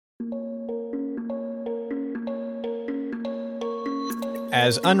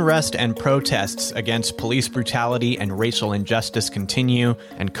As unrest and protests against police brutality and racial injustice continue,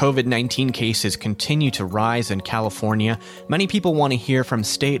 and COVID-19 cases continue to rise in California, many people want to hear from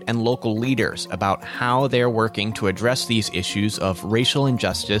state and local leaders about how they're working to address these issues of racial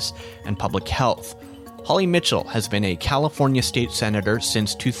injustice and public health. Holly Mitchell has been a California state senator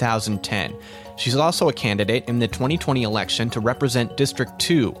since 2010. She's also a candidate in the 2020 election to represent District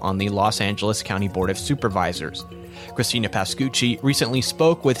 2 on the Los Angeles County Board of Supervisors. Christina Pascucci recently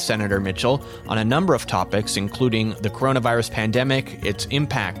spoke with Senator Mitchell on a number of topics, including the coronavirus pandemic, its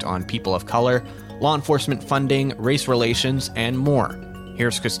impact on people of color, law enforcement funding, race relations, and more.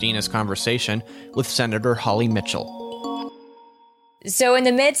 Here's Christina's conversation with Senator Holly Mitchell. So in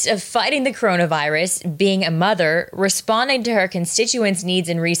the midst of fighting the coronavirus, being a mother, responding to her constituents' needs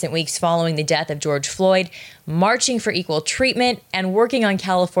in recent weeks following the death of George Floyd, marching for equal treatment, and working on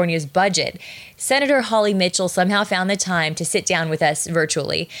California's budget, Senator Holly Mitchell somehow found the time to sit down with us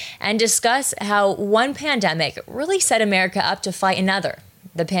virtually and discuss how one pandemic really set America up to fight another,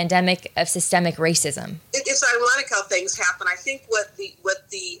 the pandemic of systemic racism. It's ironic how things happen. I think what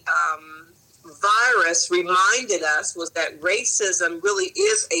the virus reminded us was that racism really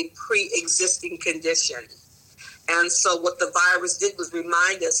is a pre-existing condition. And so what the virus did was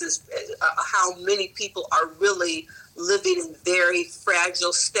remind us is how many people are really living in very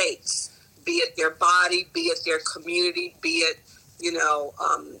fragile states, be it their body, be it their community, be it,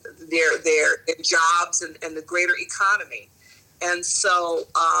 their jobs and the greater economy. And so,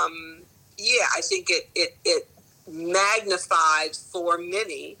 I think it magnified for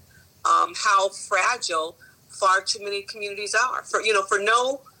many how fragile far too many communities are for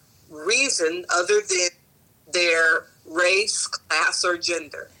no reason other than their race, class, or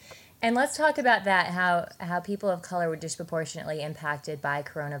gender. And let's talk about that, how people of color were disproportionately impacted by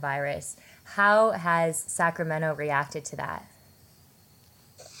coronavirus. How has Sacramento reacted to that?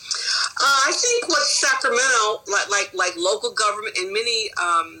 I think what Sacramento, like local government and many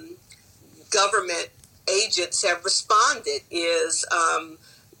government agents have responded is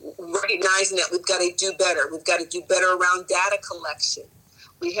recognizing that we've got to do better. We've got to do better around data collection.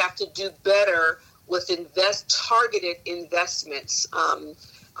 We have to do better with targeted investments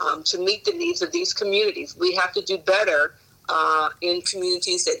to meet the needs of these communities. We have to do better in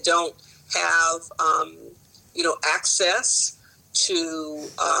communities that don't have, access to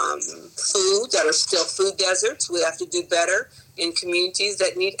food, that are still food deserts. We have to do better in communities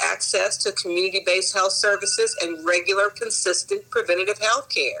that need access to community-based health services and regular, consistent preventative health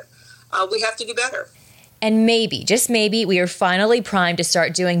care. We have to do better. And maybe, just maybe, we are finally primed to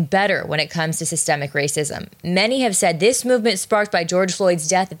start doing better when it comes to systemic racism. Many have said this movement sparked by George Floyd's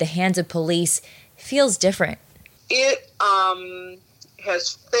death at the hands of police feels different. It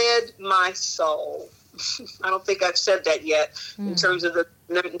has fed my soul. I don't think I've said that yet in terms of the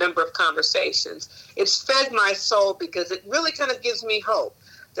number of conversations. It's fed my soul because it really kind of gives me hope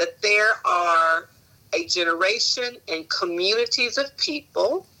that there are a generation and communities of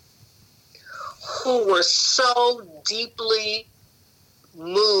people who were so deeply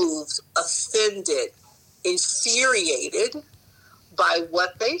moved, offended, infuriated by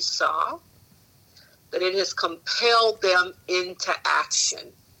what they saw that it has compelled them into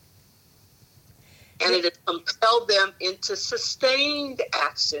action. And it has compelled them into sustained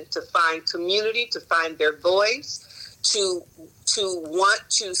action to find community, to find their voice, to want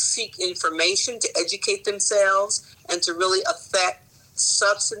to seek information, to educate themselves, and to really affect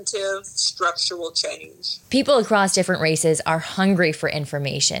substantive structural change. People across different races are hungry for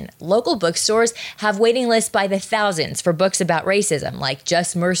information. Local bookstores have waiting lists by the thousands for books about racism, like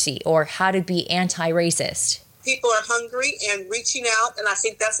Just Mercy or How to Be Anti-Racist. People are hungry and reaching out, and I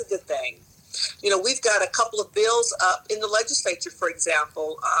think that's a good thing. We've got a couple of bills up in the legislature, for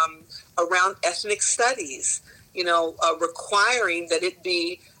example, around ethnic studies, requiring that it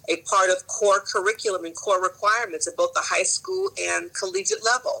be a part of core curriculum and core requirements at both the high school and collegiate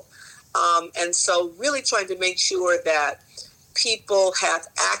level. And so really trying to make sure that people have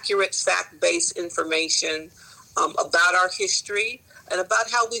accurate fact-based information about our history and about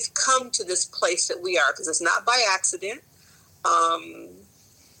how we've come to this place that we are, because it's not by accident.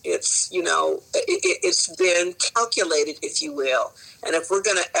 It's been calculated, if you will. And if we're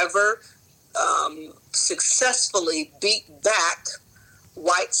going to ever successfully beat back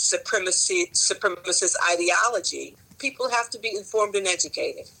white supremacist ideology, people have to be informed and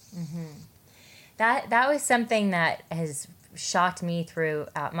educated. Mm-hmm. That was something that has shocked me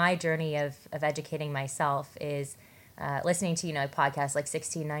throughout my journey of educating myself is listening to podcasts like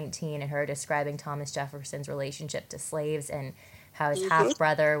 1619 and her describing Thomas Jefferson's relationship to slaves and how his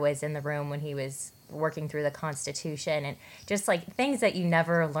half-brother was in the room when he was working through the Constitution, and just like things that you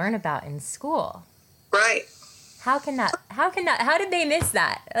never learn about in school. Right. How did they miss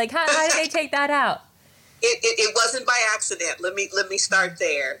that? Like, how did they take that out? It wasn't by accident. Let me start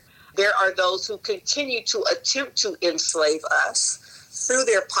there. There are those who continue to attempt to enslave us through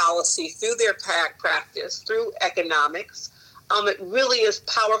their policy, through their practice, through economics. It really is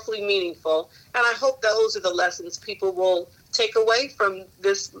powerfully meaningful. And I hope those are the lessons people will take away from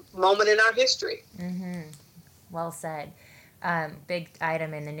this moment in our history. Mm-hmm. Well said. Big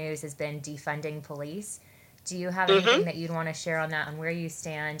item in the news has been defunding police. Do you have anything that you'd want to share on that, on where you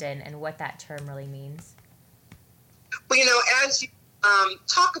stand and what that term really means? Well, as you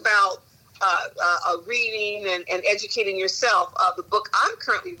talk about reading and educating yourself, the book I'm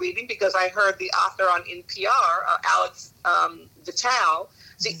currently reading, because I heard the author on NPR, Alex Vital,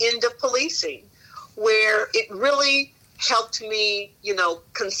 The End of Policing, where it really helped me,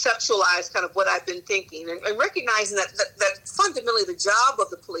 conceptualize kind of what I've been thinking and recognizing that fundamentally the job of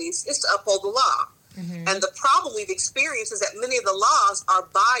the police is to uphold the law. Mm-hmm. And the problem we've experienced is that many of the laws are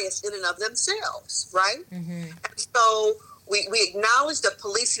biased in and of themselves, right? Mm-hmm. And so we acknowledge that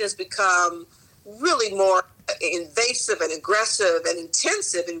policing has become really more invasive and aggressive and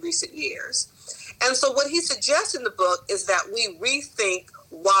intensive in recent years. And so what he suggests in the book is that we rethink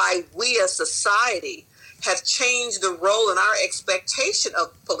why we as society have changed the role and our expectation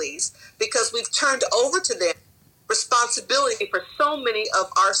of police, because we've turned over to them responsibility for so many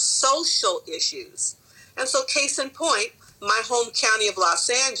of our social issues. And so case in point, my home county of Los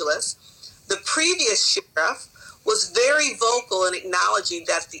Angeles, the previous sheriff was very vocal in acknowledging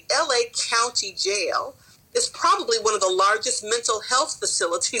that the LA County Jail is probably one of the largest mental health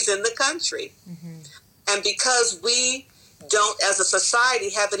facilities in the country. Mm-hmm. And because we don't, as a society,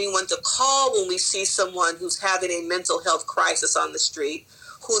 have anyone to call when we see someone who's having a mental health crisis on the street,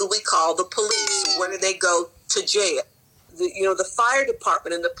 who do we call? The police. Where do they go to jail? The fire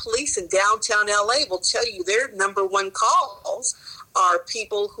department and the police in downtown LA will tell you their number one calls are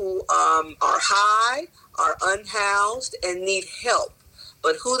people who are high, are unhoused, and need help.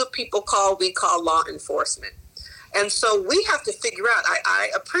 But who do people call? We call law enforcement. And so we have to figure out,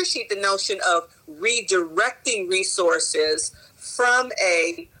 I appreciate the notion of redirecting resources from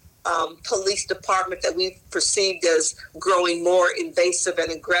a police department that we've perceived as growing more invasive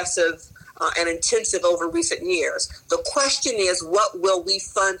and aggressive and intensive over recent years. The question is, what will we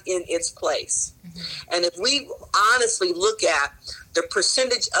fund in its place? Mm-hmm. And if we honestly look at the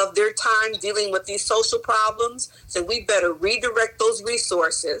percentage of their time dealing with these social problems, then we better redirect those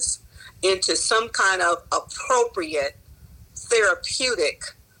resources into some kind of appropriate, therapeutic,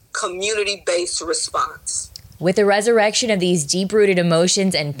 community-based response. With the resurrection of these deep-rooted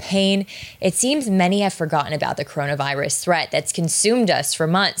emotions and pain, it seems many have forgotten about the coronavirus threat that's consumed us for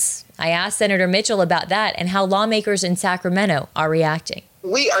months. I asked Senator Mitchell about that and how lawmakers in Sacramento are reacting.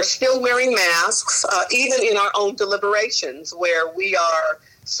 We are still wearing masks, even in our own deliberations, where we are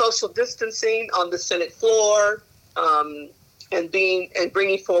social distancing on the Senate floor and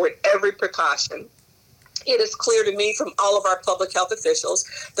bringing forward every precaution. It is clear to me from all of our public health officials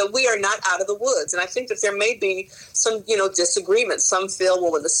that we are not out of the woods. And I think that there may be some, disagreements. Some feel,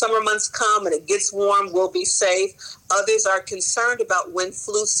 well, when the summer months come and it gets warm, we'll be safe. Others are concerned about when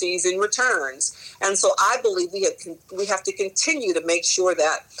flu season returns. And so I believe we have to continue to make sure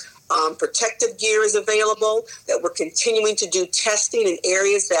that protective gear is available, that we're continuing to do testing in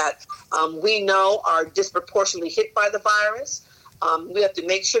areas that we know are disproportionately hit by the virus. We have to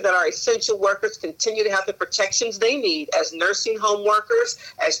make sure that our essential workers continue to have the protections they need as nursing home workers,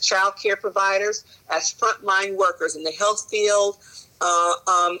 as child care providers, as frontline workers in the health field,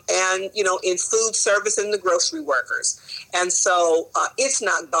 and, in food service and the grocery workers. And so it's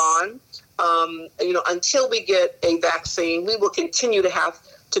not gone. Until we get a vaccine, we will continue to have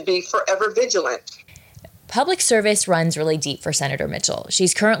to be forever vigilant. Public service runs really deep for Senator Mitchell.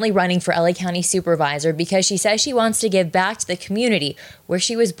 She's currently running for LA County Supervisor because she says she wants to give back to the community where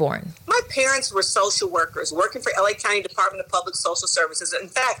she was born. My parents were social workers working for LA County Department of Public Social Services. In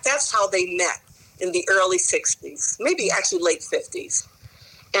fact, that's how they met in the early 60s, maybe actually late 50s.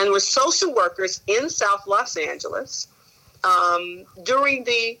 And were social workers in South Los Angeles during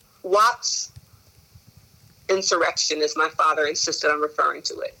the Watts insurrection, as my father insisted on referring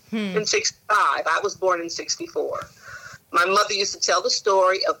to it, in 65. I was born in 64. My mother used to tell the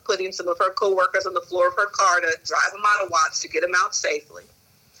story of putting some of her co-workers on the floor of her car to drive them out of Watts to get them out safely.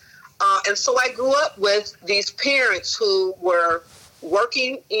 And so I grew up with these parents who were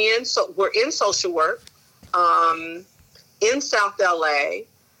working in social work in South LA.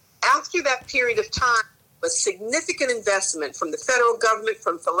 After that period of time, a significant investment from the federal government,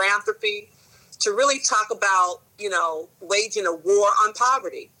 from philanthropy, to really talk about, waging a war on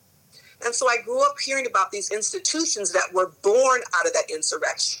poverty. And so I grew up hearing about these institutions that were born out of that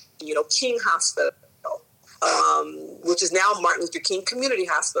insurrection. King Hospital, which is now Martin Luther King Community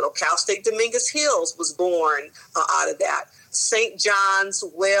Hospital. Cal State Dominguez Hills was born out of that. St. John's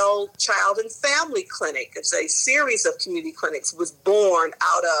Well Child and Family Clinic, it's a series of community clinics, was born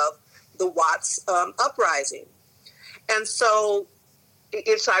out of the Watts uprising. And so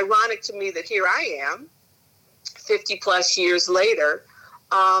it's ironic to me that here I am, 50 plus years later,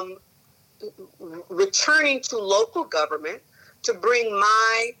 returning to local government to bring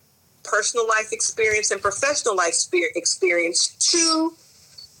my personal life experience and professional life experience to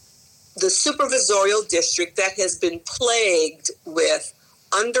the supervisorial district that has been plagued with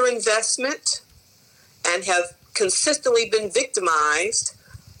underinvestment and have consistently been victimized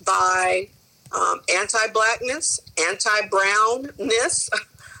by anti-Blackness, anti-Brownness,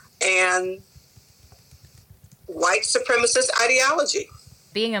 and white supremacist ideology.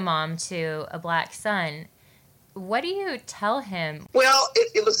 Being a mom to a Black son, what do you tell him? Well,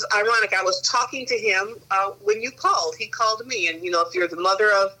 it was ironic. I was talking to him when you called. He called me. And, if you're the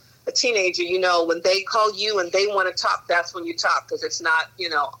mother of a teenager, when they call you and they want to talk, that's when you talk, because it's not,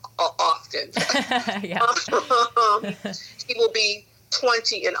 often. He will be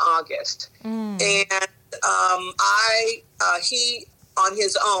 20 in August. And he, on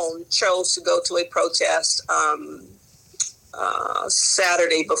his own, chose to go to a protest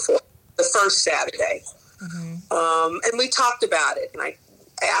Saturday before, the first Saturday. And we talked about it. And I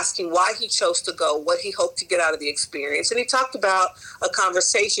asked him why he chose to go, what he hoped to get out of the experience. And he talked about a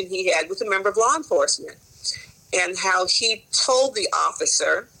conversation he had with a member of law enforcement and how he told the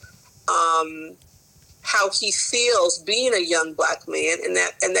officer how he feels being a young Black man and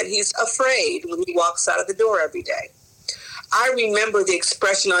that he's afraid when he walks out of the door every day. I remember the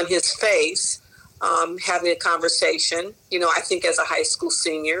expression on his face having a conversation, I think as a high school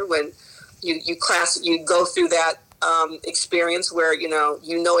senior, when you go through that experience where, you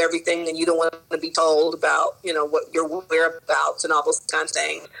know everything and you don't want to be told about, what your whereabouts and all those kinds of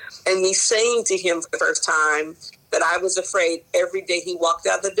things. And me saying to him for the first time that I was afraid every day he walked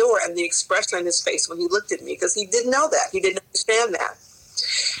out the door, and the expression on his face when he looked at me, because he didn't know that. He didn't understand that.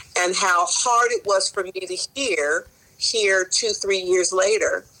 And how hard it was for me to hear 2-3 years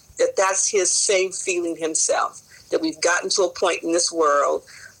later that that's his same feeling himself, that we've gotten to a point in this world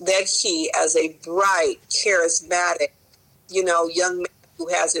that he, as a bright, charismatic, young man who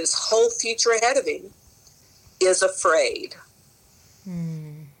has his whole future ahead of him, is afraid.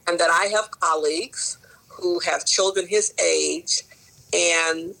 And that I have colleagues who have children his age,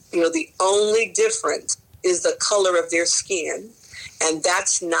 and, the only difference is the color of their skin, and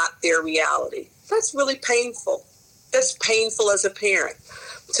that's not their reality. That's really painful. That's painful as a parent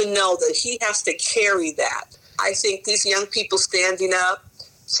to know that he has to carry that. I think these young people standing up,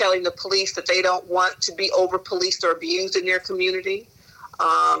 telling the police that they don't want to be over-policed or abused in their community.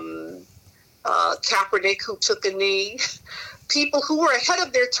 Kaepernick, who took a knee. People who were ahead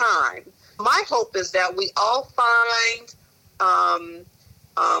of their time. My hope is that we all find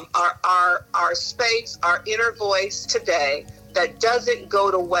our space, our inner voice today that doesn't go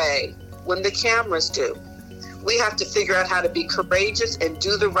to way when the cameras do. We have to figure out how to be courageous and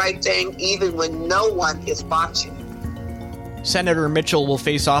do the right thing even when no one is watching. Senator Mitchell will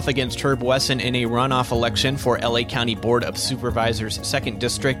face off against Herb Wesson in a runoff election for LA County Board of Supervisors' 2nd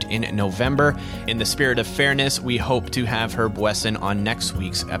District in November. In the spirit of fairness, we hope to have Herb Wesson on next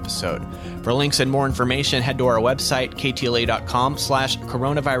week's episode. For links and more information, head to our website,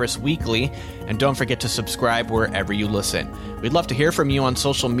 ktla.com/coronavirusweekly, and don't forget to subscribe wherever you listen. We'd love to hear from you on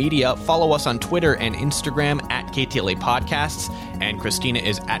social media. Follow us on Twitter and Instagram at KTLA Podcasts, and Christina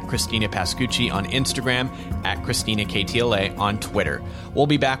is at Christina Pascucci on Instagram, at Christina KTLA on Twitter. We'll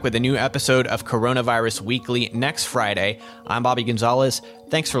be back with a new episode of Coronavirus Weekly next Friday. I'm Bobby Gonzalez.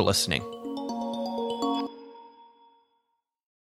 Thanks for listening.